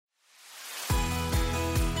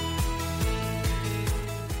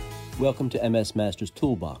Welcome to MS Masters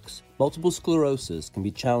Toolbox. Multiple sclerosis can be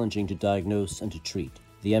challenging to diagnose and to treat.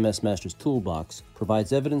 The MS Masters Toolbox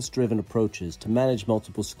provides evidence-driven approaches to manage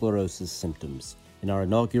multiple sclerosis symptoms. In our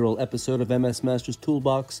inaugural episode of MS Masters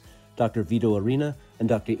Toolbox, Dr. Vito Arena and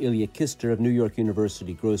Dr. Ilya Kister of New York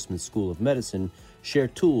University Grossman School of Medicine share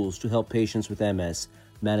tools to help patients with MS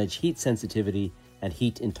manage heat sensitivity and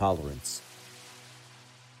heat intolerance.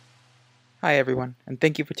 Hi everyone, and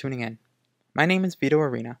thank you for tuning in. My name is Vito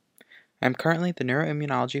Arena. I am currently the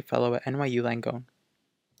Neuroimmunology Fellow at NYU Langone.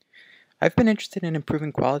 I've been interested in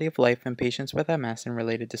improving quality of life in patients with MS and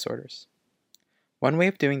related disorders. One way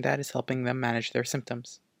of doing that is helping them manage their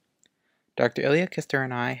symptoms. Dr. Ilya Kister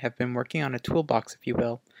and I have been working on a toolbox, if you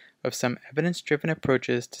will, of some evidence-driven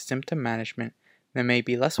approaches to symptom management that may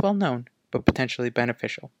be less well known, but potentially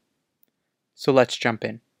beneficial. So let's jump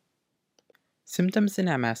in. Symptoms in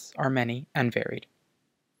MS are many and varied.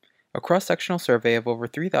 A cross-sectional survey of over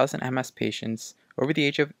 3,000 MS patients over the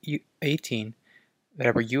age of 18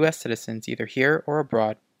 that were U.S. citizens either here or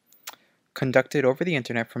abroad, conducted over the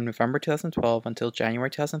internet from November 2012 until January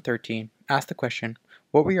 2013, asked the question,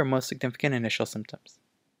 what were your most significant initial symptoms?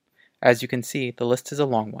 As you can see, the list is a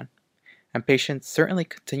long one, and patients certainly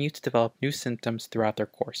continue to develop new symptoms throughout their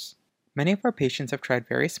course. Many of our patients have tried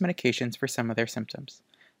various medications for some of their symptoms,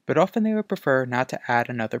 but often they would prefer not to add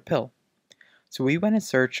another pill. So we went in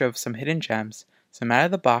search of some hidden gems, some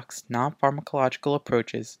out-of-the-box, non-pharmacological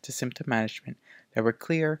approaches to symptom management that were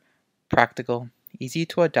clear, practical, easy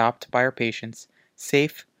to adopt by our patients,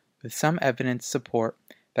 safe, with some evidence support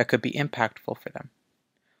that could be impactful for them.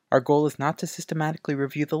 Our goal is not to systematically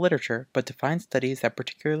review the literature, but to find studies that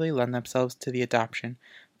particularly lend themselves to the adoption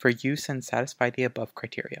for use and satisfy the above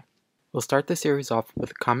criteria. We'll start the series off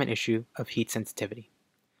with a common issue of heat sensitivity.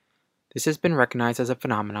 This has been recognized as a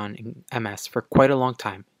phenomenon in MS for quite a long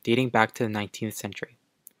time, dating back to the 19th century.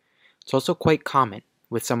 It's also quite common,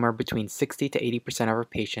 with somewhere between 60 to 80% of our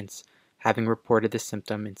patients having reported this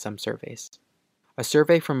symptom in some surveys. A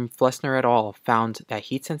survey from Flessner et al. Found that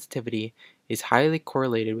heat sensitivity is highly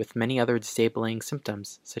correlated with many other disabling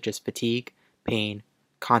symptoms such as fatigue, pain,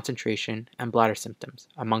 concentration, and bladder symptoms,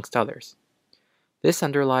 amongst others. This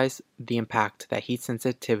underlies the impact that heat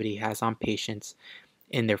sensitivity has on patients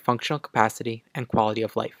in their functional capacity and quality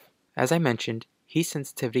of life. As I mentioned, heat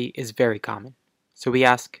sensitivity is very common. So we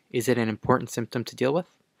ask, is it an important symptom to deal with?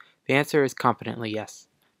 The answer is confidently yes,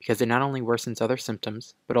 because it not only worsens other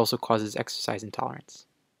symptoms, but also causes exercise intolerance.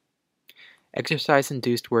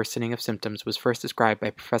 Exercise-induced worsening of symptoms was first described by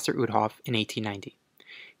Professor Oudhoff in 1890.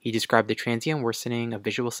 He described the transient worsening of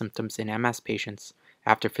visual symptoms in MS patients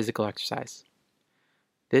after physical exercise.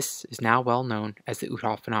 This is now well known as the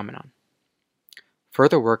Oudhoff phenomenon.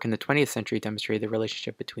 Further work in the 20th century demonstrated the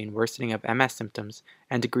relationship between worsening of MS symptoms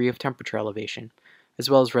and degree of temperature elevation, as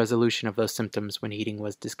well as resolution of those symptoms when heating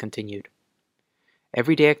was discontinued.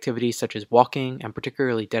 Everyday activities such as walking and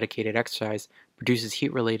particularly dedicated exercise produces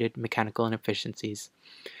heat-related mechanical inefficiencies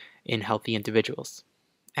in healthy individuals.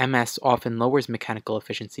 MS often lowers mechanical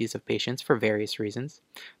efficiencies of patients for various reasons,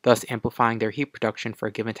 thus amplifying their heat production for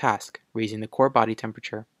a given task, raising the core body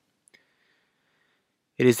temperature.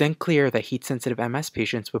 It is then clear that heat-sensitive MS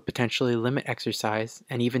patients would potentially limit exercise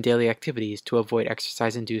and even daily activities to avoid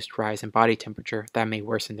exercise-induced rise in body temperature that may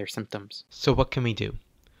worsen their symptoms. So what can we do?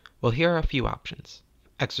 Well, here are a few options.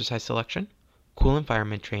 Exercise selection, cool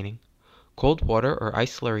environment training, cold water or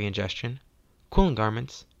ice slurry ingestion, cooling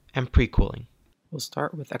garments, and pre-cooling. We'll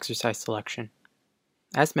start with exercise selection.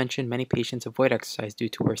 As mentioned, many patients avoid exercise due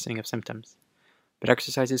to worsening of symptoms. But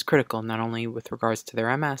exercise is critical not only with regards to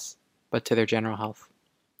their MS, but to their general health.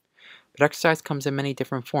 But exercise comes in many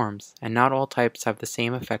different forms, and not all types have the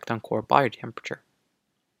same effect on core body temperature.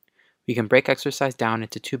 We can break exercise down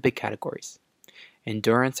into two big categories.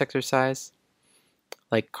 Endurance exercise,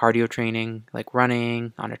 like cardio training, like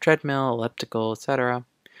running on a treadmill, elliptical, etc.,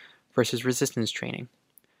 versus resistance training,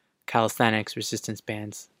 calisthenics, resistance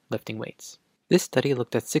bands, lifting weights. This study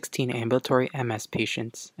looked at 16 ambulatory MS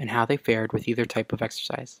patients and how they fared with either type of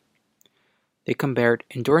exercise. They compared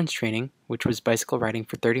endurance training, which was bicycle riding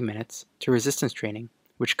for 30 minutes, to resistance training,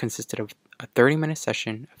 which consisted of a 30-minute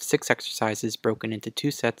session of 6 exercises broken into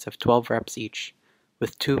 2 sets of 12 reps each,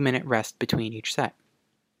 with 2-minute rest between each set.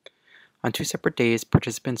 On 2 separate days,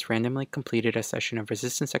 participants randomly completed a session of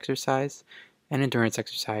resistance exercise and endurance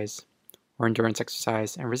exercise, or endurance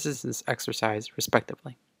exercise and resistance exercise,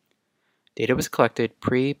 respectively. Data was collected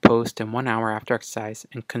pre, post, and 1 hour after exercise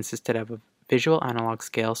and consisted of a visual analog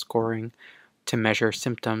scale scoring to measure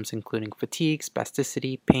symptoms including fatigue,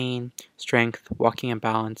 spasticity, pain, strength, walking and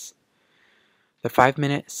balance, the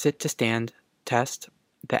 5-minute sit-to-stand test,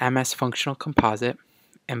 the MS functional composite,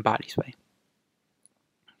 and body sway.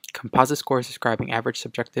 Composite scores describing average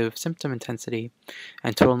subjective symptom intensity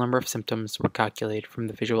and total number of symptoms were calculated from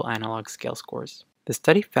the visual analog scale scores. The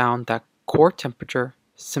study found that core temperature,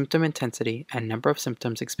 symptom intensity, and number of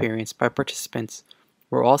symptoms experienced by participants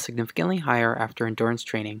were all significantly higher after endurance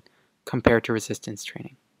training compared to resistance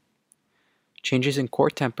training. Changes in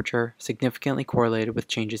core temperature significantly correlated with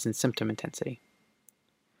changes in symptom intensity.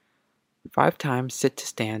 5 times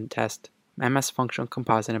sit-to-stand test, MS functional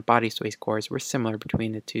composite, and body sway scores were similar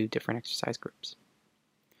between the two different exercise groups.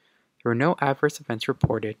 There were no adverse events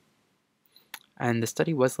reported, and the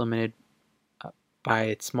study was limited by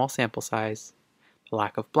its small sample size, the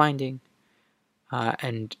lack of blinding,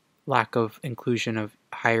 and lack of inclusion of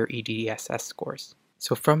higher EDSS scores.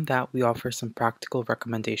 So from that, we offer some practical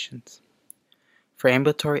recommendations. For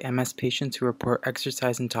ambulatory MS patients who report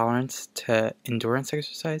exercise intolerance to endurance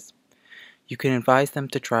exercise, you can advise them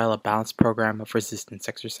to trial a balanced program of resistance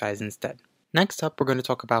exercise instead. Next up, we're going to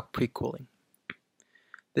talk about pre-cooling.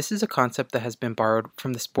 This is a concept that has been borrowed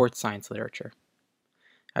from the sports science literature.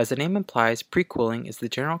 As the name implies, pre-cooling is the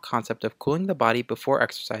general concept of cooling the body before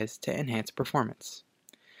exercise to enhance performance.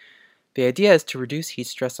 The idea is to reduce heat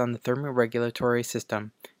stress on the thermoregulatory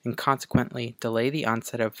system and consequently delay the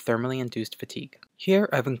onset of thermally induced fatigue. Here,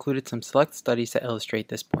 I've included some select studies that illustrate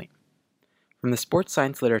this point. From the sports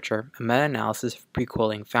science literature, a meta-analysis of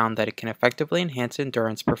pre-cooling found that it can effectively enhance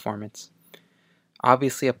endurance performance,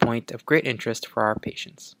 obviously a point of great interest for our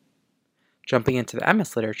patients. Jumping into the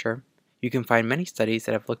MS literature, you can find many studies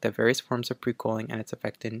that have looked at various forms of pre-cooling and its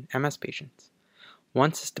effect in MS patients.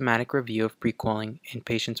 One systematic review of pre-cooling in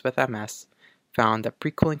patients with MS found that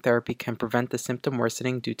pre-cooling therapy can prevent the symptom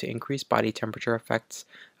worsening due to increased body temperature effects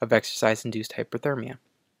of exercise-induced hyperthermia.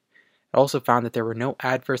 It also found that there were no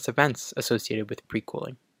adverse events associated with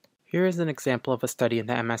pre-cooling. Here is an example of a study in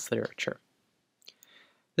the MS literature.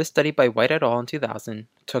 This study by White et al. In 2000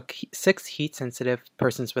 took 6 heat-sensitive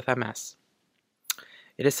persons with MS.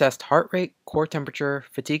 It assessed heart rate, core temperature,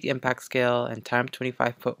 fatigue impact scale, and timed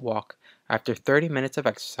 25-foot walk after 30 minutes of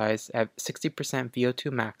exercise at 60%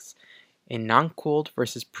 VO2 max in non-cooled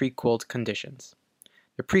versus pre-cooled conditions.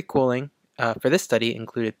 The pre-cooling for this study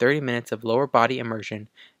included 30 minutes of lower body immersion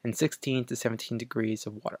and 16 to 17 degrees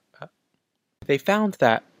of water. They found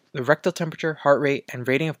that the rectal temperature, heart rate, and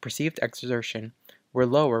rating of perceived exertion were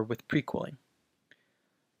lower with pre-cooling.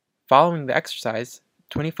 Following the exercise,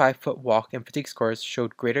 25-foot walk and fatigue scores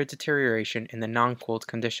showed greater deterioration in the non-cooled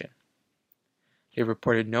condition. They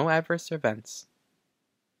reported no adverse events.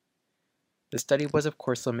 The study was of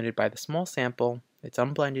course limited by the small sample, its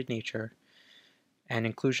unblinded nature, and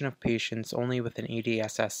inclusion of patients only with an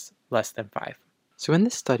EDSS less than 5. So in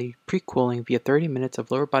this study, pre-cooling via 30 minutes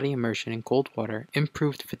of lower body immersion in cold water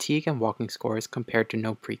improved fatigue and walking scores compared to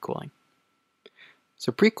no pre-cooling.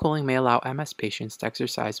 So pre-cooling may allow MS patients to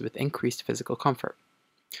exercise with increased physical comfort.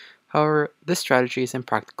 However, this strategy is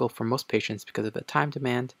impractical for most patients because of the time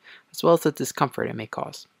demand as well as the discomfort it may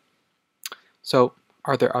cause. So,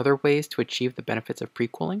 are there other ways to achieve the benefits of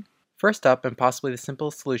pre-cooling? First up, and possibly the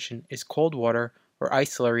simplest solution, is cold water or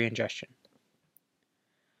ice slurry ingestion.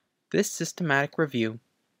 This systematic review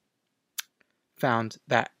found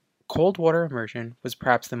that cold water immersion was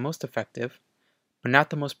perhaps the most effective, but not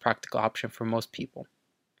the most practical option for most people.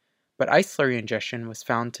 But ice slurry ingestion was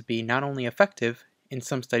found to be not only effective, in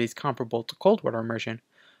some studies comparable to cold water immersion,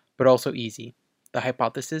 but also easy. The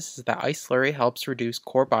hypothesis is that ice slurry helps reduce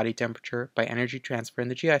core body temperature by energy transfer in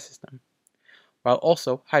the GI system, while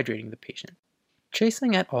also hydrating the patient.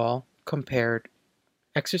 Chasing et al. Compared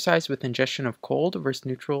exercise with ingestion of cold versus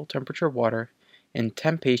neutral temperature water in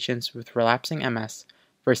 10 patients with relapsing MS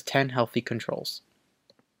versus 10 healthy controls.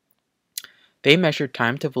 They measured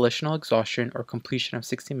time to volitional exhaustion or completion of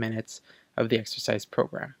 60 minutes of the exercise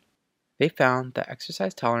program. They found that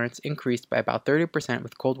exercise tolerance increased by about 30%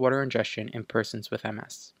 with cold water ingestion in persons with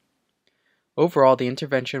MS. Overall, the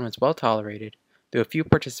intervention was well tolerated, though a few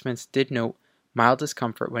participants did note mild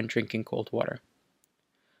discomfort when drinking cold water.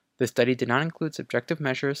 The study did not include subjective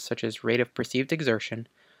measures such as rate of perceived exertion,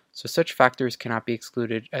 so such factors cannot be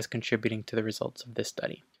excluded as contributing to the results of this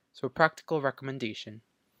study. So a practical recommendation.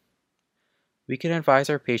 We can advise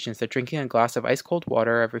our patients that drinking a glass of ice-cold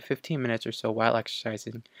water every 15 minutes or so while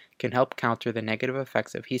exercising can help counter the negative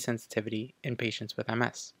effects of heat sensitivity in patients with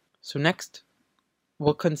MS. So next,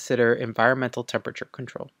 we'll consider environmental temperature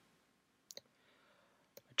control.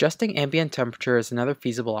 Adjusting ambient temperature is another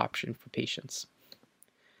feasible option for patients.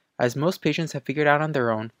 As most patients have figured out on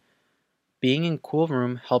their own, being in a cool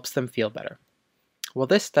room helps them feel better. Well,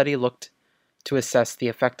 this study looked to assess the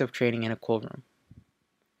effect of training in a cool room.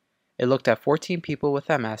 It looked at 14 people with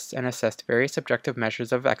MS and assessed various objective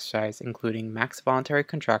measures of exercise, including max voluntary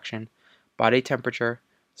contraction, body temperature,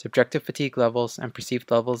 subjective fatigue levels, and perceived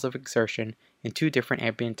levels of exertion in 2 different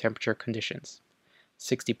ambient temperature conditions,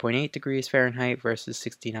 60.8 degrees Fahrenheit versus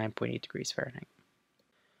 69.8 degrees Fahrenheit.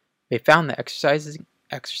 They found that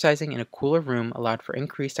exercising in a cooler room allowed for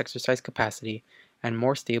increased exercise capacity and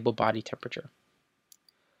more stable body temperature.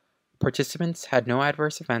 Participants had no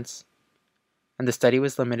adverse events, and the study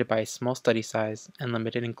was limited by a small study size and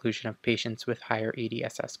limited inclusion of patients with higher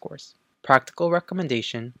EDSS scores. Practical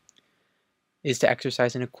recommendation is to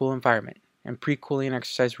exercise in a cool environment, and pre-cooling an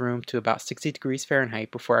exercise room to about 60 degrees Fahrenheit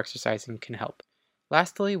before exercising can help.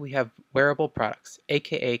 Lastly, we have wearable products,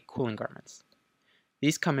 aka cooling garments.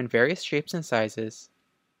 These come in various shapes and sizes,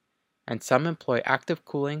 and some employ active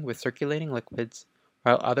cooling with circulating liquids,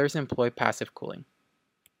 while others employ passive cooling.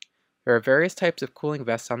 There are various types of cooling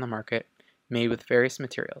vests on the market, made with various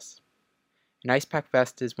materials. An ice pack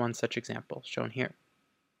vest is one such example, shown here.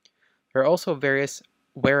 There are also various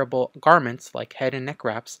wearable garments, like head and neck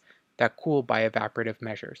wraps, that cool by evaporative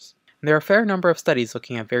measures. And there are a fair number of studies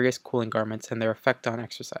looking at various cooling garments and their effect on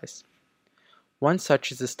exercise. One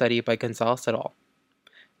such is a study by Gonzalez et al.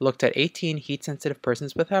 It looked at 18 heat-sensitive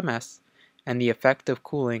persons with MS and the effect of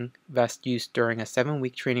cooling vest use during a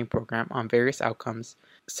 7-week training program on various outcomes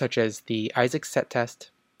such as the Isaac-Set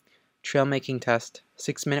test, trail making test,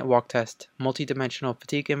 6-minute walk test, multidimensional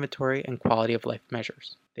fatigue inventory, and quality of life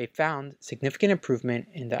measures. They found significant improvement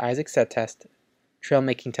in the Isaac-Set test, trail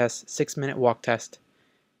making test, 6-minute walk test.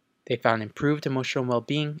 They found improved emotional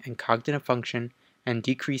well-being and cognitive function and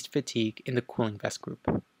decreased fatigue in the cooling vest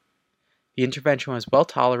group. The intervention was well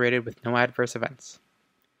tolerated with no adverse events.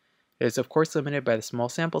 It is of course limited by the small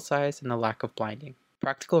sample size and the lack of blinding.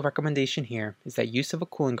 Practical recommendation here is that use of a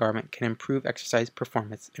cooling garment can improve exercise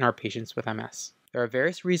performance in our patients with MS. There are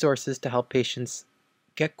various resources to help patients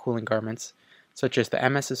get cooling garments, such as the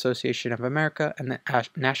MS Association of America and the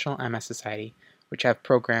National MS Society, which have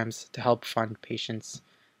programs to help fund patients'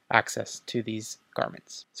 access to these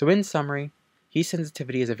garments. So in summary, heat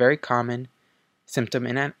sensitivity is a very common symptom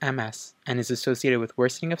in MS and is associated with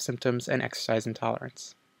worsening of symptoms and exercise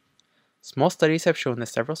intolerance. Small studies have shown that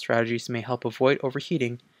several strategies may help avoid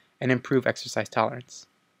overheating and improve exercise tolerance.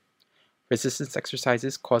 Resistance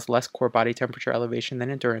exercises cause less core body temperature elevation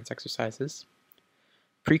than endurance exercises.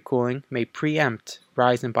 Pre-cooling may preempt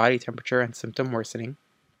rise in body temperature and symptom worsening.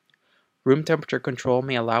 Room temperature control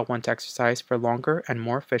may allow one to exercise for longer and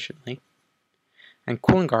more efficiently. And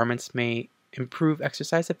cooling garments may improve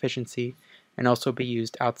exercise efficiency and also be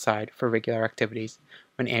used outside for regular activities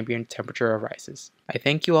when ambient temperature arises. I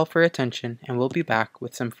thank you all for your attention and will be back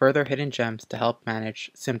with some further hidden gems to help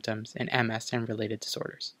manage symptoms in MS and related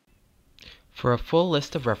disorders. For a full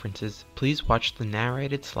list of references, please watch the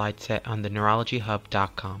narrated slide set on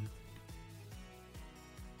theneurologyhub.com.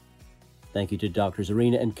 Thank you to Drs.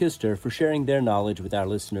 Arena and Kister for sharing their knowledge with our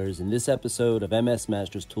listeners in this episode of MS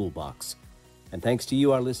Masters Toolbox. And thanks to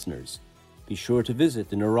you, our listeners. Be sure to visit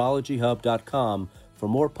theneurologyhub.com for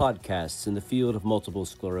more podcasts in the field of multiple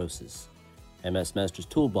sclerosis. MS Masters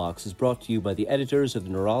Toolbox is brought to you by the editors of the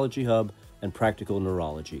Neurology Hub and Practical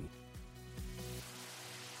Neurology.